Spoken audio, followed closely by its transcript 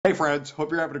Hey friends,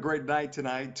 hope you're having a great night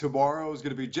tonight. Tomorrow is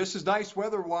going to be just as nice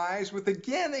weather-wise, with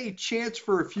again a chance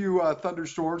for a few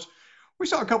thunderstorms. We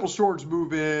saw a couple storms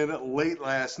move in late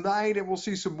last night, and we'll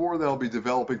see some more that'll be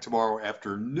developing tomorrow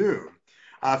afternoon.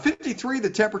 53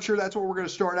 the temperature. That's what we're going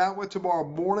to start out with tomorrow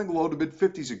morning. Low to mid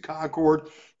 50s in Concord,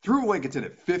 through Lincolnton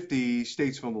at 50,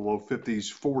 Statesville in the low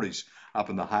 50s, 40s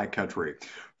up in the high country.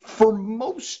 For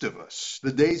most of us,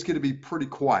 the day's going to be pretty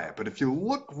quiet. But if you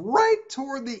look right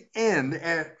toward the end,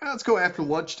 and let's go after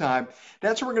lunchtime,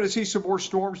 that's where we're going to see some more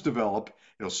storms develop.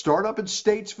 It'll start up in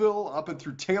Statesville, up and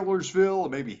through Taylorsville,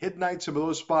 and maybe hit night some of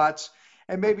those spots,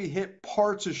 and maybe hit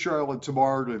parts of Charlotte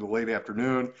tomorrow during the late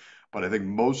afternoon. But I think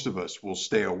most of us will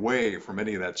stay away from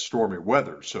any of that stormy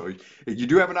weather. So if you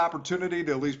do have an opportunity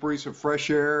to at least breathe some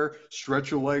fresh air, stretch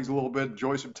your legs a little bit,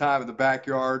 enjoy some time in the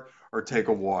backyard, or take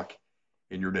a walk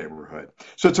in your neighborhood.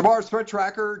 So tomorrow's threat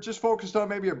tracker just focused on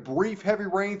maybe a brief heavy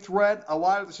rain threat. A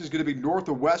lot of this is going to be north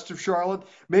or west of Charlotte.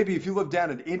 Maybe if you live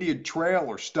down at Indian Trail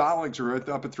or Stallings or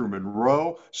up and through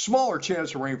Monroe, smaller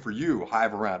chance of rain for you, high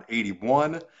of around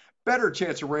 81. Better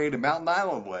chance of rain in Mountain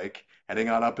Island Lake, heading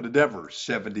on up into Denver,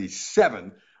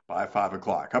 77 by 5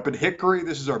 o'clock. Up in Hickory,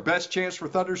 this is our best chance for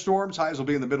thunderstorms. Highs will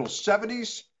be in the middle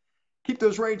 70s. Keep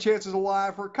those rain chances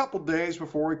alive for a couple days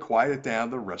before we quiet it down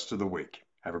the rest of the week.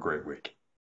 Have a great week.